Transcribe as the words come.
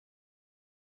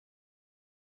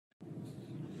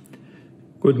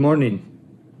Good morning.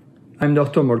 I'm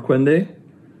Dr. Morcuende,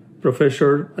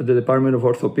 professor at the Department of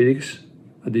Orthopedics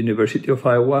at the University of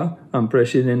Iowa and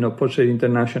president of Ponseti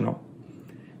International.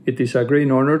 It is a great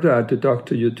honor to talk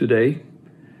to you today.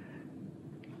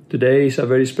 Today is a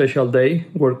very special day,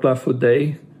 World Clubfoot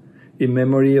Day, in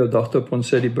memory of Dr.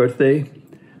 Ponseti's birthday,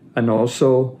 and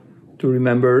also to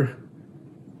remember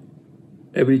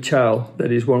every child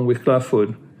that is born with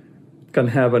clubfoot can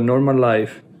have a normal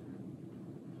life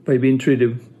by being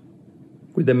treated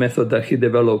with the method that he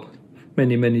developed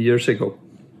many, many years ago.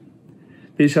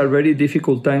 These are very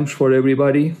difficult times for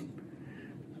everybody.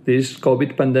 This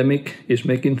COVID pandemic is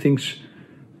making things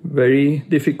very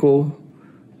difficult,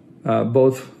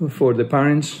 both for the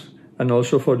parents and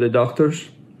also for the doctors.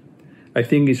 I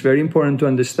think it's very important to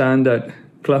understand that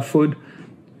clubfoot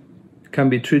can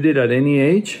be treated at any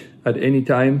age, at any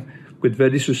time, with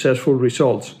very successful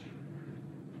results.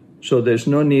 So there's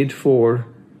no need for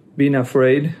being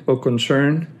afraid or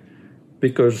concerned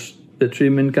because the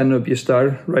treatment cannot be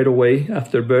started right away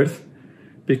after birth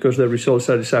because the results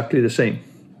are exactly the same.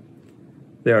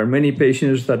 There are many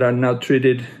patients that are now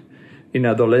treated in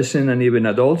adolescents and even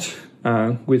adults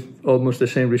with almost the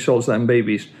same results than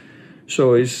babies.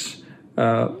 So there's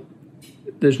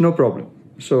no problem.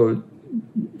 So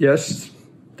just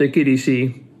take it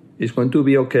easy. It's going to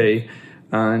be okay,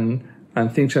 and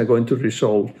things are going to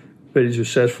resolve very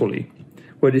successfully.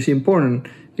 What is important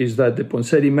is that the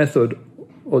Ponseti method,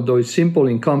 although it's simple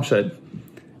in concept,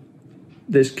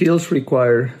 the skills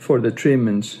required for the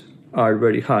treatments are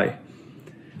very high.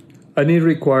 And it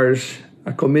requires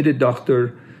a committed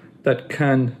doctor that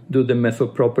can do the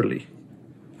method properly.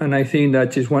 And I think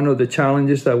that is one of the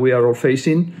challenges that we are all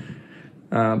facing.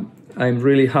 I'm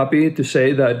really happy to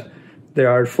say that there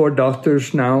are 4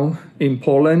 doctors now in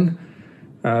Poland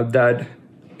that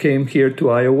came here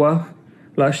to Iowa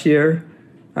last year,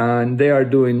 and they are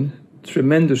doing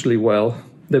tremendously well,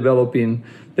 developing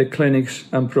the clinics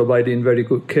and providing very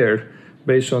good care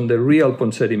based on the real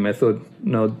Ponseti method,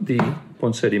 not the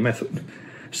Ponseti method.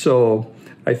 So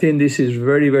I think this is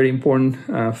very, very important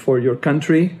for your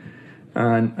country,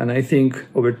 and I think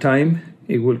over time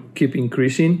it will keep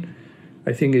increasing.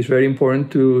 I think it's very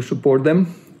important to support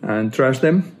them and trust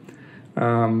them.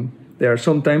 There are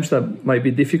some times that might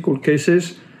be difficult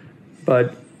cases,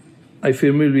 but I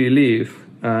firmly believe,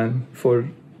 and for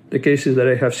the cases that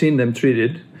I have seen them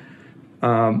treated,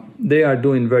 they are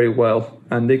doing very well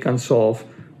and they can solve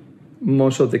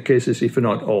most of the cases, if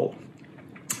not all.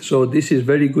 So this is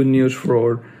very good news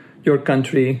for your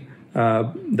country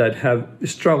that have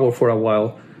struggled for a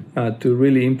while to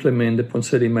really implement the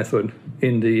Ponseti method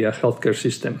in the healthcare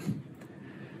system.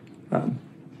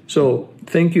 So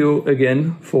thank you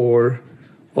again for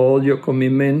all your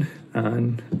commitment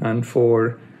and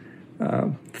for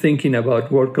thinking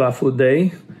about World Clubfoot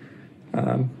Day.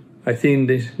 I think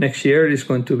this next year is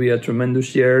going to be a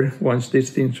tremendous year once these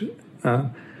things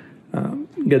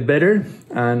get better,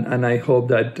 and I hope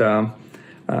that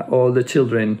all the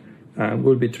children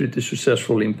will be treated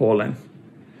successfully in Poland.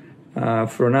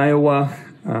 From Iowa,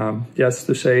 just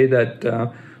to say that,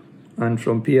 and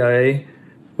from PIA,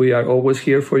 we are always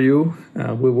here for you.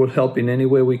 We will help in any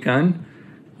way we can.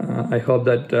 I hope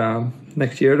that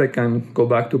next year I can go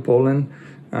back to Poland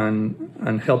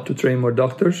and help to train more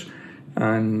doctors,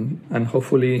 and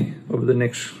hopefully over the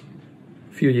next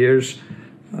few years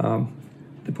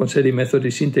the Ponseti method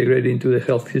is integrated into the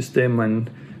health system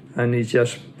and it's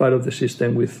just part of the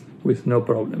system with no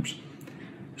problems.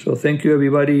 So thank you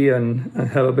everybody, and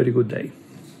have a very good day.